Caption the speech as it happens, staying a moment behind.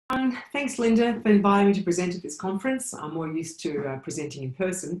Thanks, Linda, for inviting me to present at this conference. I'm more used to presenting in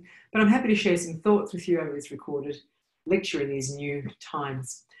person, but I'm happy to share some thoughts with you over this recorded lecture in these new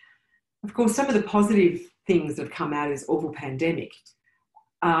times. Of course, some of the positive things that have come out of this awful pandemic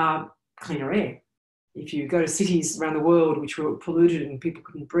are cleaner air. If you go to cities around the world which were polluted and people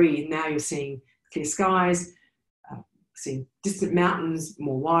couldn't breathe, now you're seeing clear skies, seeing distant mountains,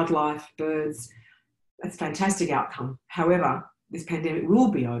 more wildlife, birds. That's a fantastic outcome. However, this pandemic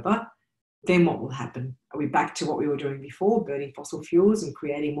will be over. Then what will happen? Are we back to what we were doing before, burning fossil fuels and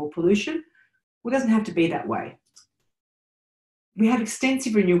creating more pollution? Well, it doesn't have to be that way. We have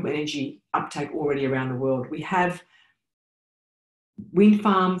extensive renewable energy uptake already around the world. We have wind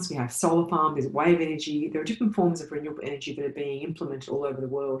farms, we have solar farms, there's wave energy. There are different forms of renewable energy that are being implemented all over the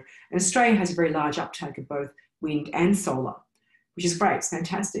world. And Australia has a very large uptake of both wind and solar, which is great, it's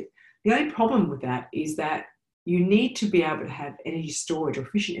fantastic. The only problem with that is that you need to be able to have energy storage or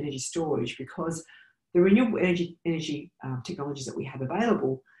efficient energy storage, because the renewable energy technologies that we have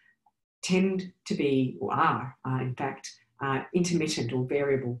available tend to be, or are in fact, intermittent or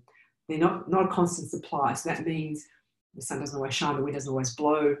variable. They're not a constant supply. So that means the sun doesn't always shine, the wind doesn't always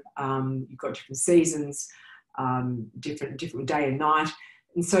blow. You've got different seasons, different day and night.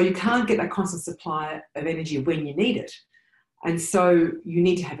 And so you can't get that constant supply of energy when you need it. And so you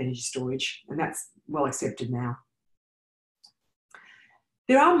need to have energy storage, and that's well accepted now.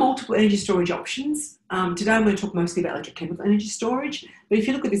 There are multiple energy storage options. Today I'm going to talk mostly about electrochemical energy storage, but if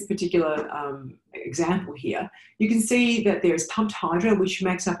you look at this particular example here, you can see that there is pumped hydro, which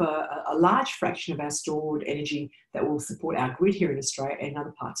makes up a large fraction of our stored energy that will support our grid here in Australia and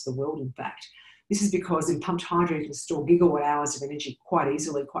other parts of the world, in fact. This is because in pumped hydro you can store gigawatt hours of energy quite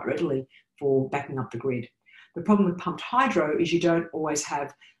easily, quite readily for backing up the grid. The problem with pumped hydro is you don't always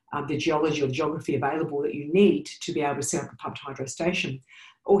have the geology or the geography available that you need to be able to set up a pumped hydro station.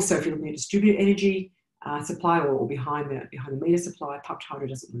 Also, if you're looking at distributed energy supply or behind the meter supply, pumped hydro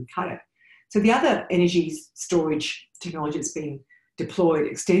doesn't really cut it. So the other energy storage technology that's been deployed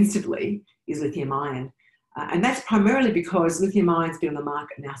extensively is lithium ion. And that's primarily because lithium ion's been on the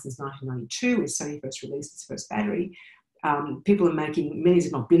market now since 1992, when Sony first released its first battery. People are making millions,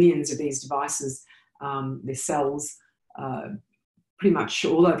 if not billions, of these devices, their cells, pretty much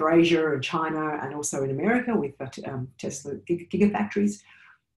all over Asia and China, and also in America with Tesla gigafactories.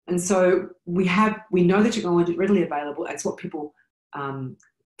 And so we know the technology is readily available. It's what people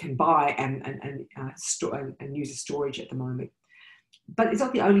can buy and store and use as storage at the moment. But it's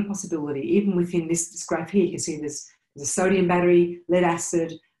not the only possibility. Even within this graph here, you can see there's a sodium battery, lead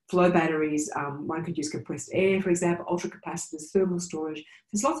acid, flow batteries. One could use compressed air, for example, ultracapacitors, thermal storage.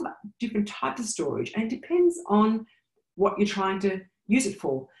 There's lots of different types of storage, and it depends on what you're trying to use it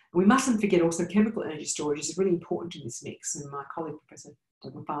for. And we mustn't forget also chemical energy storage is really important in this mix. And my colleague, Professor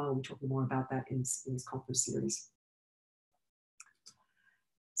Doug McFarlane, will be talking more about that in this conference series.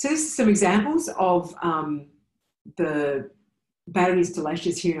 So this is some examples of the battery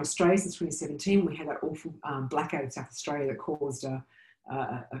installations here in Australia since 2017. We had that awful blackout in South Australia that caused a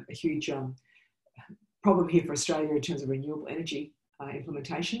huge problem here for Australia in terms of renewable energy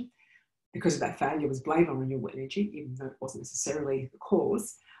implementation. Because of that failure, was blamed on renewable energy, even though it wasn't necessarily the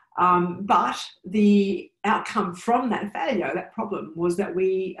cause. But the outcome from that failure, that problem, was that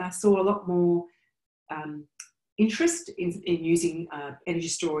we saw a lot more interest in using energy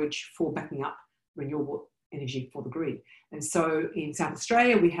storage for backing up renewable energy for the grid. And so in South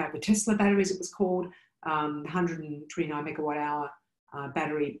Australia, we have the Tesla batteries, it was called, 129 megawatt hour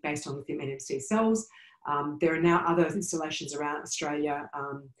battery based on lithium NMC cells. There are now other installations around Australia,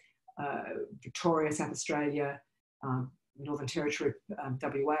 Victoria, South Australia, Northern Territory,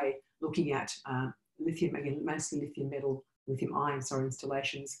 WA, looking at lithium, again, mostly lithium metal, lithium ion,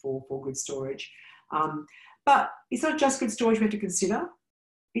 installations for grid storage. But it's not just grid storage we have to consider.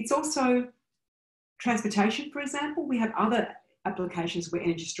 It's also transportation, for example. We have other applications where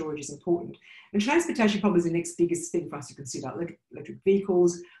energy storage is important. And transportation probably is the next biggest thing for us to consider. Electric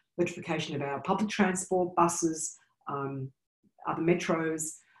vehicles, electrification of our public transport, buses, other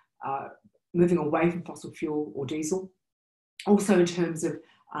metros, moving away from fossil fuel or diesel. Also in terms of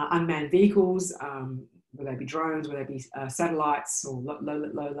unmanned vehicles, whether they be drones, whether they be satellites or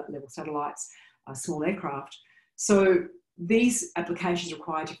low-level satellites, small aircraft. So these applications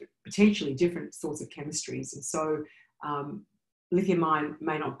require potentially different sorts of chemistries. And so lithium ion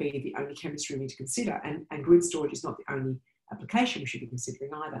may not be the only chemistry we need to consider, and grid storage is not the only application we should be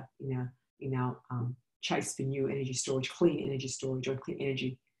considering either in our chase for new energy storage, clean energy storage, or clean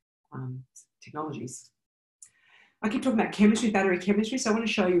energy technologies. I keep talking about chemistry, battery chemistry, so I want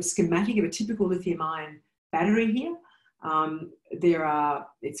to show you a schematic of a typical lithium ion battery here.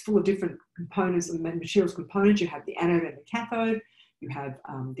 It's full of different components and materials components. You have the anode and the cathode. You have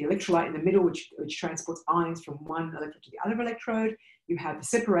the electrolyte in the middle, which transports ions from one electrode to the other electrode. You have the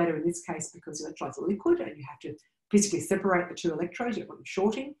separator in this case because electrolytes are liquid and you have to physically separate the two electrodes. You don't want them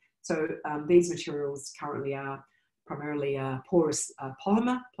shorting. So these materials currently are primarily porous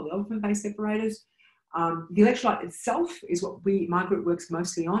polyolefin-based separators. The electrolyte itself is what my group works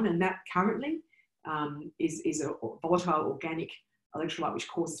mostly on, and that currently is a volatile organic electrolyte which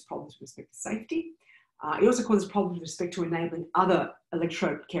causes problems with respect to safety. It also causes problems with respect to enabling other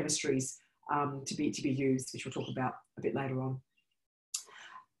electrode chemistries to be used, which we'll talk about a bit later on.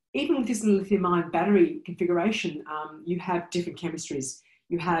 Even with this lithium-ion battery configuration, you have different chemistries.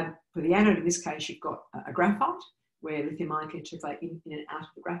 You have, for the anode in this case, you've got a graphite, where lithium-ion can circulate in and out of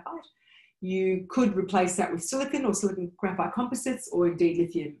the graphite. You could replace that with silicon or silicon graphite composites, or indeed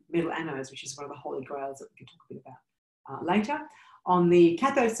lithium metal anodes, which is one of the holy grails that we can talk a bit about later. On the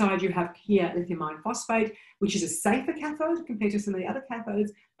cathode side, you have here lithium iron phosphate, which is a safer cathode compared to some of the other cathodes,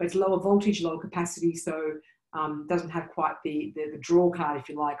 but it's lower voltage, lower capacity, so doesn't have quite the draw card, if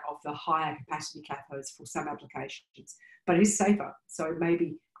you like, of the higher capacity cathodes for some applications. But it is safer, so it may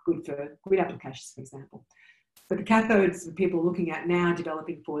be good for grid applications, for example. But the cathodes that people are looking at now,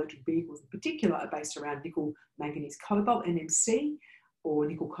 developing for electric vehicles in particular, are based around nickel, manganese, cobalt, NMC, or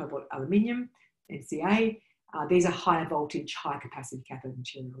nickel, cobalt, aluminium, NCA. These are higher voltage, high capacity cathode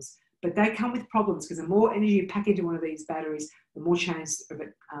materials. But they come with problems because the more energy you pack into one of these batteries, the more chance of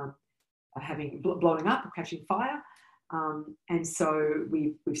it blowing up or catching fire. And so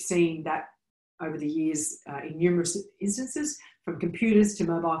we've seen that over the years in numerous instances, from computers to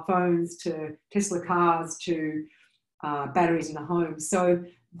mobile phones to Tesla cars to batteries in the home. So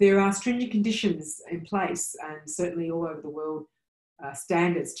there are stringent conditions in place, and certainly all over the world,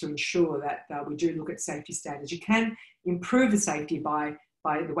 standards to ensure that we do look at safety standards. You can improve the safety by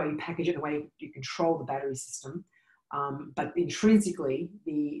the way you package it, the way you control the battery system, but intrinsically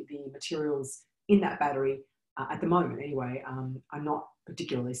the materials in that battery, at the moment anyway, are not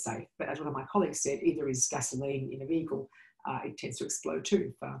particularly safe. But as one of my colleagues said, either is gasoline in a vehicle, it tends to explode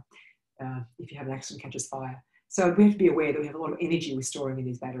too if you have an accident, catches fire. So we have to be aware that we have a lot of energy we're storing in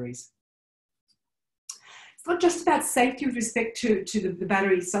these batteries. It's not just about safety with respect to the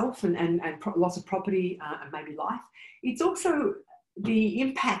battery itself and loss of property and maybe life. It's also the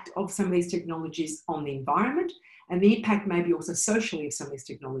impact of some of these technologies on the environment, and the impact maybe also socially of some of these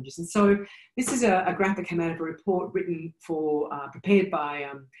technologies. And so this is a graph that came out of a report written prepared by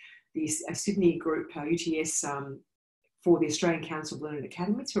the Sydney group, UTS, for the Australian Council of Learned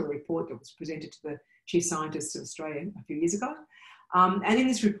Academies, for a report that was presented to the Chief Scientist of Australia a few years ago. And in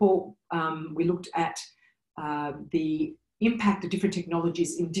this report, we looked at the impact of different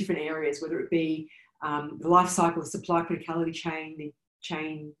technologies in different areas, whether it be the life cycle, the supply criticality chain, the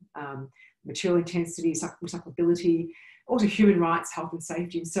chain, material intensity, recyclability, also human rights, health and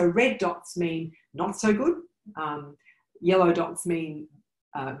safety. And so red dots mean not so good, yellow dots mean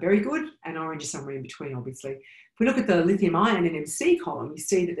very good, and orange is somewhere in between, obviously. If we look at the lithium ion and NMC column, you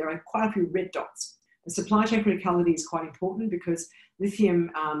see that there are quite a few red dots. The supply chain criticality is quite important because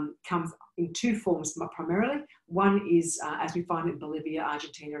lithium comes in two forms primarily. One is, as we find in Bolivia,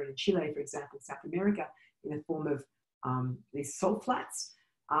 Argentina, and in Chile, for example, South America, in the form of these salt flats.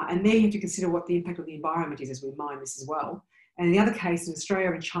 And there you have to consider what the impact of the environment is as we mine this as well. And in the other case, in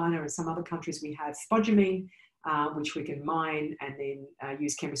Australia and China and some other countries, we have spodumene, which we can mine and then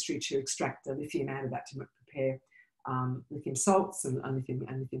use chemistry to extract the lithium out of that to prepare lithium salts and lithium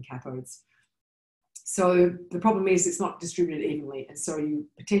cathodes. So the problem is it's not distributed evenly, and so you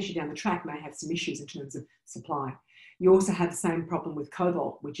potentially down the track may have some issues in terms of supply. You also have the same problem with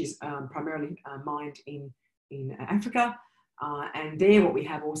cobalt, which is primarily mined in Africa, and there what we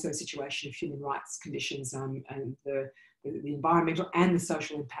have also a situation of human rights conditions and the environmental and the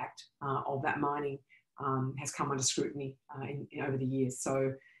social impact of that mining has come under scrutiny over the years.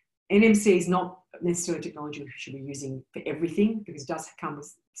 So NMC is not necessarily a technology we should be using for everything because it does come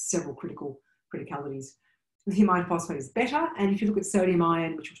with several criticalities. Lithium iron phosphate is better, and if you look at sodium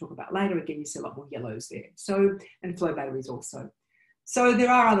ion, which we'll talk about later, again you see a lot more yellows there. So, and flow batteries also. So there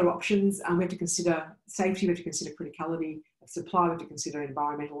are other options. We have to consider safety, we have to consider criticality of supply, we have to consider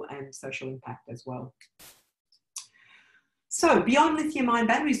environmental and social impact as well. So beyond lithium ion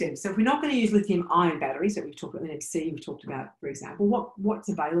batteries then, so if we're not going to use lithium ion batteries that we've talked about, NMC we've talked about, for example, what's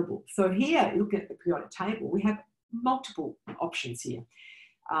available? So here, looking at the periodic table, we have multiple options here.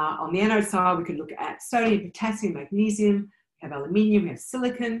 On the anode side, we could look at sodium, potassium, magnesium, we have aluminium, we have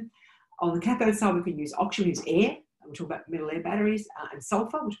silicon. On the cathode side, we can use oxygen, we use air, we'll talk about metal air batteries, and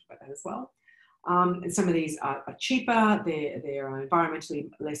sulfur, we'll talk about that as well. And some of these are cheaper, they're environmentally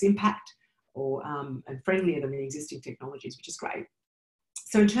less impact or and friendlier than the existing technologies, which is great.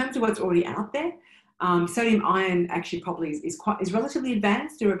 So in terms of what's already out there, sodium ion actually probably is relatively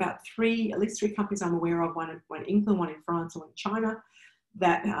advanced. There are about at least three companies I'm aware of, one in England, one in France, and one in China,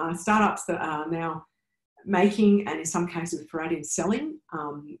 that startups that are now making, and in some cases for selling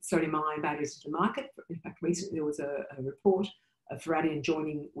sodium ion batteries to the market. In fact, recently there was a report of Ferradian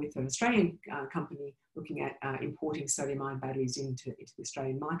joining with an Australian company looking at importing sodium ion batteries into the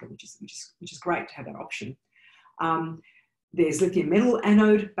Australian market, which is great to have that option. There's lithium metal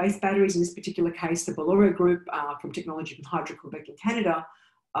anode based batteries. In this particular case, the Bolero group from Technology from Hydro-Quebec in Canada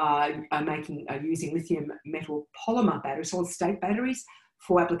are using lithium metal polymer batteries, solid state batteries,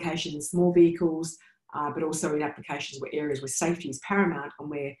 for applications in small vehicles, but also in applications where areas where safety is paramount and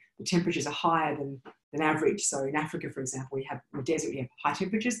where the temperatures are higher than average. So in Africa, for example, in the desert, we have high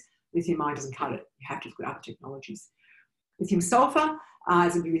temperatures. Lithium ion doesn't cut it. You have to look at other technologies. Lithium sulfur,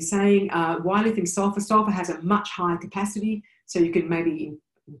 as we've been saying, why lithium sulfur? Sulfur has a much higher capacity, so you can maybe,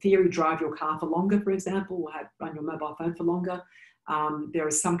 in theory, drive your car for longer, for example, or run your mobile phone for longer. There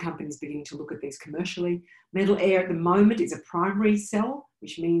are some companies beginning to look at these commercially. Metal air at the moment is a primary cell,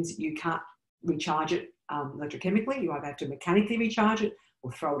 which means you can't recharge it electrochemically. You either have to mechanically recharge it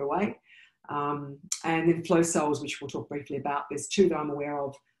or throw it away. And then flow cells, which we'll talk briefly about. There's two that I'm aware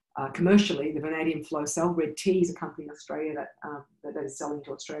of commercially. The vanadium flow cell, Red T is a company in Australia that is selling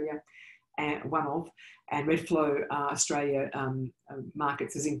to Australia, and Red Flow Australia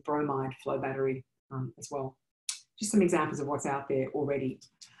markets a zinc bromide flow battery as well. Just some examples of what's out there already.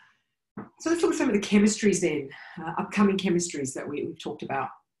 So let's look at some of the chemistries then, upcoming chemistries that we've talked about.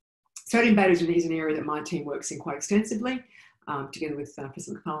 Sodium batteries is an area that my team works in quite extensively, together with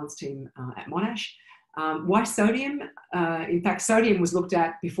Professor McFarlane's team at Monash. Why sodium? In fact, sodium was looked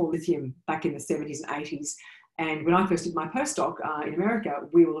at before lithium back in the 70s and 80s. And when I first did my postdoc in America,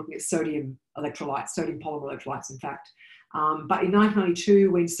 we were looking at sodium electrolytes, sodium polymer electrolytes, in fact. But in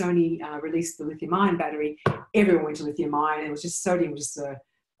 1992, when Sony released the lithium-ion battery, everyone went to lithium-ion. It was just sodium was just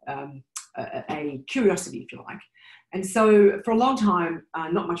a curiosity, if you like. And so for a long time,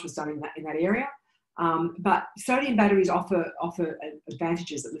 not much was done in that area. But sodium batteries offer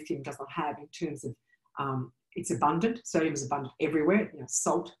advantages that lithium does not have in terms of it's abundant. Sodium is abundant everywhere.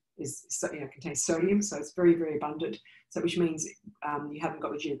 Salt contains sodium, so it's very, very abundant. So which means you haven't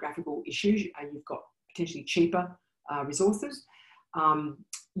got the geographical issues, and you've got potentially cheaper resources.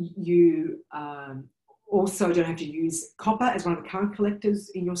 You also don't have to use copper as one of the current collectors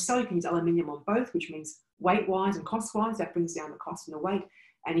in your cell. You can use aluminium on both, which means weight-wise and cost-wise, that brings down the cost and the weight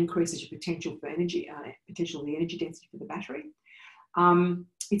and increases your potential for energy, the energy density for the battery.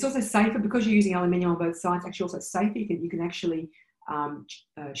 It's also safer because you're using aluminium on both sides. Actually, also safer. You can actually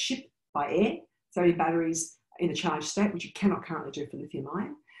ship by air sodium batteries in a charged state, which you cannot currently do for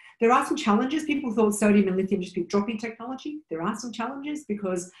lithium-ion. There are some challenges. People thought sodium and lithium just be drop-in technology. There are some challenges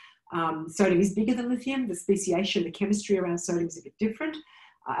because sodium is bigger than lithium. The speciation, the chemistry around sodium is a bit different.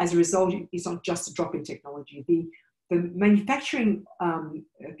 As a result, it's not just a drop-in technology. The manufacturing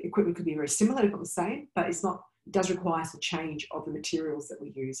equipment could be very similar, if not the same, but it does require some change of the materials that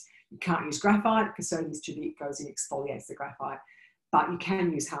we use. You can't use graphite because sodium is too big, it goes in, exfoliates the graphite. But you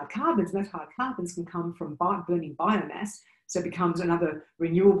can use hard carbons, and those hard carbons can come from burning biomass, so it becomes another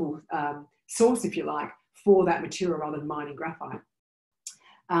renewable source, if you like, for that material rather than mining graphite.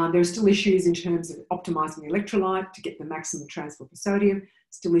 There are still issues in terms of optimizing the electrolyte to get the maximum transport for sodium,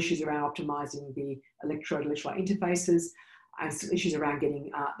 still issues around optimizing the electrode-electrolyte interfaces, and still issues around getting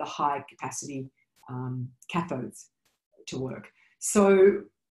the high capacity cathodes to work. So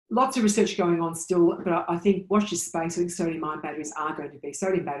lots of research going on still, but I think watch this space. I think sodium-ion batteries are going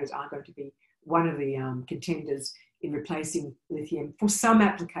to be one of the contenders in replacing lithium for some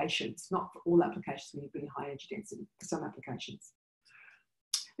applications, not for all applications. We need really high energy density for some applications.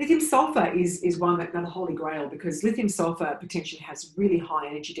 Lithium sulfur is another holy grail, because lithium sulfur potentially has really high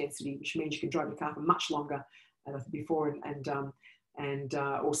energy density, which means you can drive your car for much longer than before, and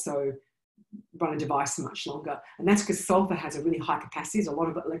also run a device much longer. And that's because sulfur has a really high capacity. There's a lot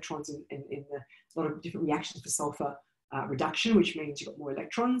of electrons a lot of different reactions for sulfur reduction, which means you've got more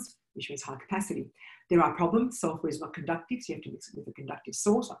electrons, which means high capacity. There are problems. Sulfur is not conductive, so you have to mix it with a conductive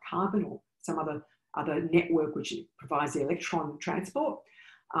source like carbon or some other network which provides the electron transport.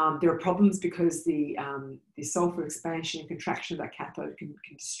 There are problems because the sulfur expansion and contraction of that cathode can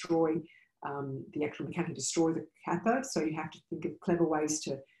destroy the actual mechanically destroy the cathode. So you have to think of clever ways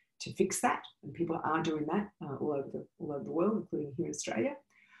to fix that, and people are doing that all over the world, including here in Australia.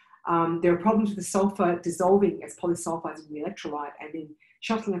 There are problems with the sulfur dissolving as polysulfides in the electrolyte and then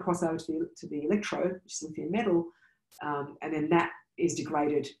shuttling across over to the electrode, which is lithium metal, and then that is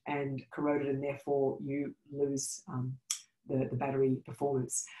degraded and corroded, and therefore you lose the battery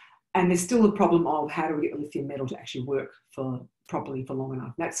performance. And there's still a problem of how do we get the lithium metal to actually work properly for long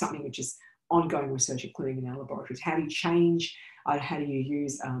enough. That's something which is ongoing research, including in our laboratories. How do you change? How do you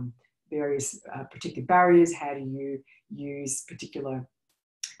use various protective barriers? How do you use particular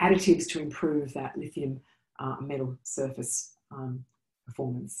additives to improve that lithium metal surface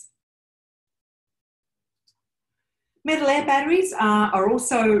performance? Metal air batteries are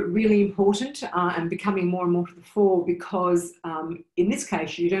also really important and becoming more and more to the fore, because in this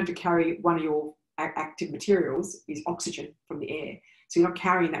case, you don't have to carry one of your active materials is oxygen from the air. So you're not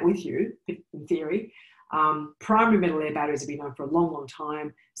carrying that with you, in theory. Primary metal air batteries have been known for a long, long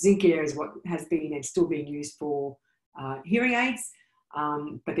time. Zinc air is what has been and still being used for hearing aids,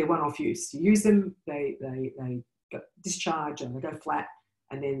 but they're one-off use. You use them, they discharge and they go flat,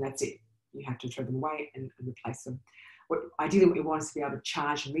 and then that's it. You have to throw them away and replace them. Ideally, what we want is to be able to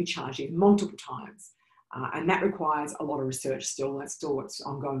charge and recharge these multiple times. And that requires a lot of research still. That's still what's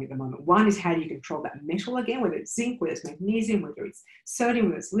ongoing at the moment. One is, how do you control that metal again, whether it's zinc, whether it's magnesium, whether it's sodium,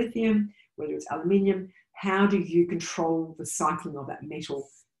 whether it's lithium, whether it's aluminium. How do you control the cycling of that metal,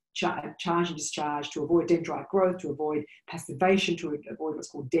 charge and discharge, to avoid dendrite growth, to avoid passivation, to avoid what's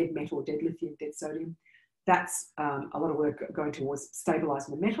called dead metal, dead lithium, dead sodium? That's a lot of work going towards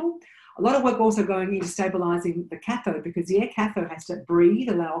stabilizing the metal. A lot of work also going into stabilizing the cathode, because the air cathode has to breathe,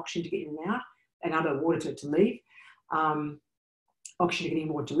 allow oxygen to get in and out, and other water to leave, oxygen to get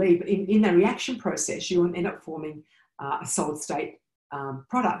in, water to leave. But in that reaction process, you end up forming a solid state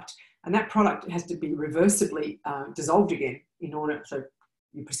product. And that product has to be reversibly dissolved again in order, so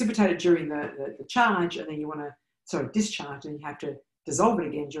you precipitate it during the charge, and then you want to discharge, and you have to dissolve it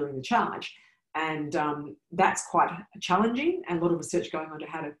again during the charge. And that's quite challenging, and a lot of research going on to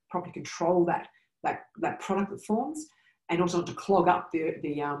how to properly control that product that forms, and also not to clog up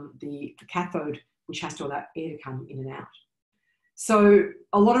the cathode, which has to allow air to come in and out. So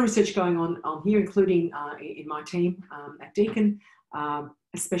a lot of research going on here, including in my team at Deakin,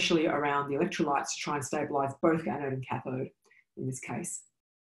 especially around the electrolytes, to try and stabilise both anode and cathode in this case.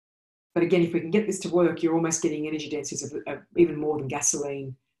 But again, if we can get this to work, you're almost getting energy densities of even more than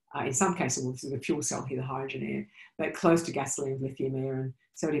gasoline. In some cases, well, this is the fuel cell here, the hydrogen air, but close to gasoline, lithium air, and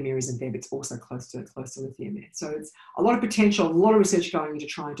sodium air isn't there, but it's also close to lithium air. So it's a lot of potential, a lot of research going into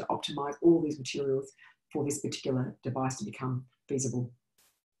trying to optimize all these materials for this particular device to become feasible.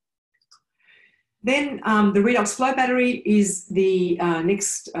 Then the redox flow battery is the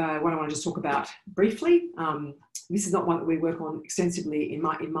next one I want to just talk about briefly. This is not one that we work on extensively in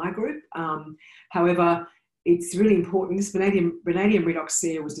my group. However, it's really important. This vanadium redox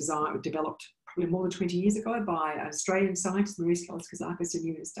there was developed probably more than 20 years ago by an Australian scientist, Maria Forsyth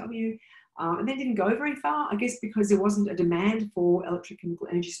in UNSW, and then didn't go very far, I guess, because there wasn't a demand for electrochemical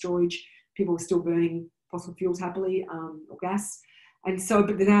energy storage. People were still burning fossil fuels happily, or gas. And so,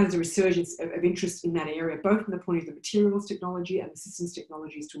 but now there's a resurgence of interest in that area, both from the point of the materials technology and the systems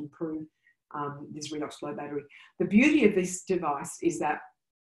technologies to improve this redox flow battery. The beauty of this device is that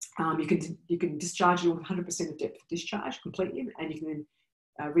you can discharge it with 100% of depth of discharge completely, and you can then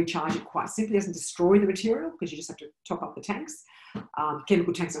recharge it quite simply. It doesn't destroy the material, because you just have to top up the tanks.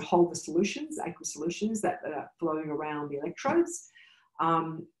 Chemical tanks that hold the solutions, aqueous solutions that are flowing around the electrodes.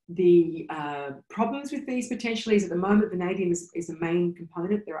 The problems with these potentially is, at the moment, vanadium is the main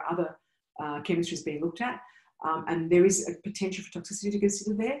component. There are other chemistries being looked at, and there is a potential for toxicity to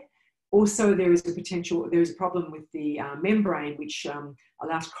consider there. Also, there is a problem with the membrane, which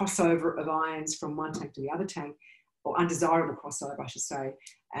allows crossover of ions from one tank to the other tank, or undesirable crossover, I should say,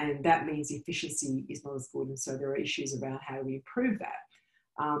 and that means the efficiency is not as good, and so there are issues about how do we improve that.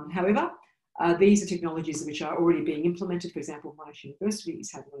 However, these are technologies which are already being implemented. For example, Monash University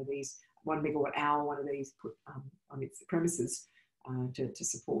is having one of these, 1 megawatt hour, one of these put on its premises to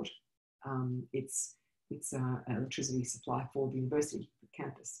support its electricity supply for the university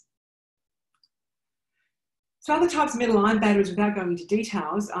campus. So other types of metal ion batteries, without going into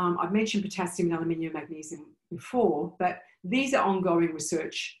details, I've mentioned potassium and aluminium, magnesium before, but these are ongoing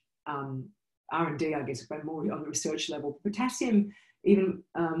research, R&D, I guess, but more on the research level. Potassium, even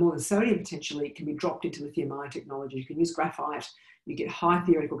more than sodium potentially, can be dropped into lithium ion technology. You can use graphite, you get high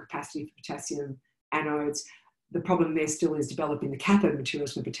theoretical capacity for potassium anodes. The problem there still is developing the cathode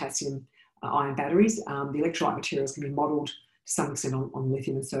materials for potassium ion batteries. The electrolyte materials can be modelled to some extent on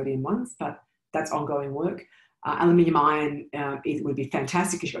lithium and sodium ones, but that's ongoing work. Aluminium ion it would be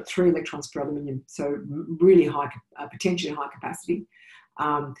fantastic because you've got 3 electrons per aluminium, so really high, potentially high capacity.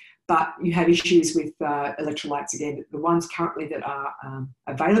 But you have issues with electrolytes again. The ones currently that are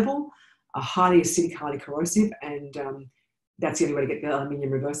available are highly acidic, highly corrosive, and that's the only way to get the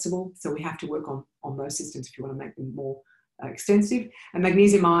aluminium reversible. So we have to work on those systems if you want to make them more extensive. And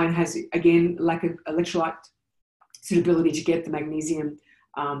magnesium ion has, again, lack of electrolyte suitability to get the magnesium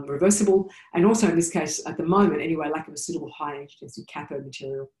reversible, and also in this case, at the moment anyway, lack of a suitable high energy density cathode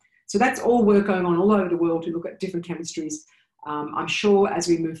material. So that's all work going on all over the world to look at different chemistries. I'm sure as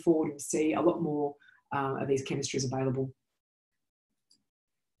we move forward, we'll see a lot more of these chemistries available.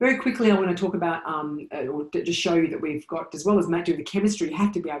 Very quickly, I want to talk about, or just show you that we've got, as well as doing the chemistry, you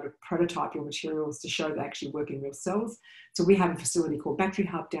have to be able to prototype your materials to show they actually work in real cells. So we have a facility called Battery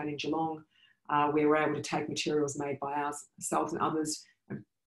Hub down in Geelong, where we're able to take materials made by ourselves and others and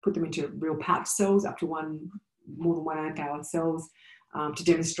put them into real pouch cells, up to more than 1 amp hour cells, to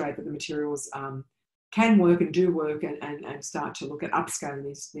demonstrate that the materials can work and do work, and start to look at upscaling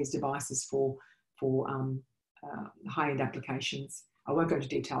these devices for high-end applications. I won't go into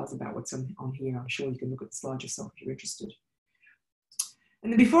details about what's on here. I'm sure you can look at the slide yourself if you're interested.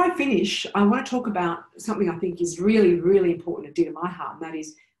 And then before I finish, I want to talk about something I think is really, really important and dear to my heart, and that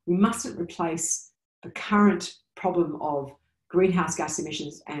is we mustn't replace the current problem of greenhouse gas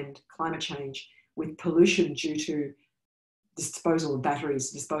emissions and climate change with pollution due to disposal of batteries,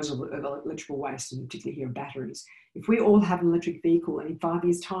 disposal of electrical waste, and particularly here batteries. If we all have an electric vehicle and in 5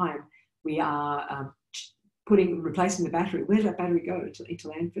 years' time we are replacing the battery, where does that battery go? Into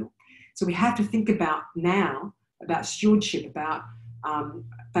landfill. So we have to think about now about stewardship, about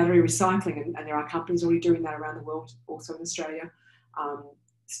battery recycling, and there are companies already doing that around the world, also in Australia.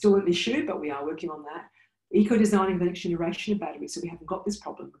 Still an issue, but we are working on that. Eco-designing the next generation of batteries, so we haven't got this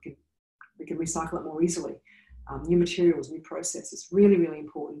problem. We can recycle it more easily. New materials, new processes. Really, really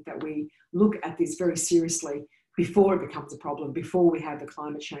important that we look at this very seriously before it becomes a problem, before we have the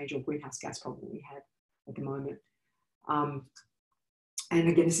climate change or greenhouse gas problem we have at the moment. And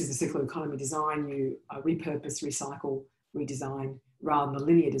again, this is the circular economy design. You repurpose, recycle, redesign, rather than the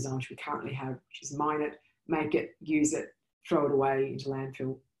linear design which we currently have, which is mine it, make it, use it, throw it away into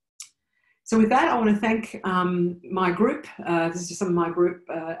landfill. So with that, I want to thank my group. This is just some of my group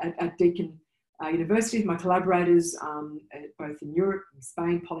at Deakin University, my collaborators both in Europe, in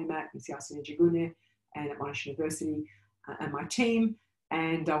Spain, Polymat, and CIC Energy Gune, and at Monash University, and my team.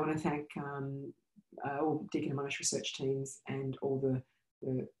 And I want to thank all Deakin and Monash research teams and all the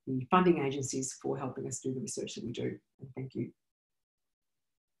funding agencies for helping us do the research that we do. And thank you.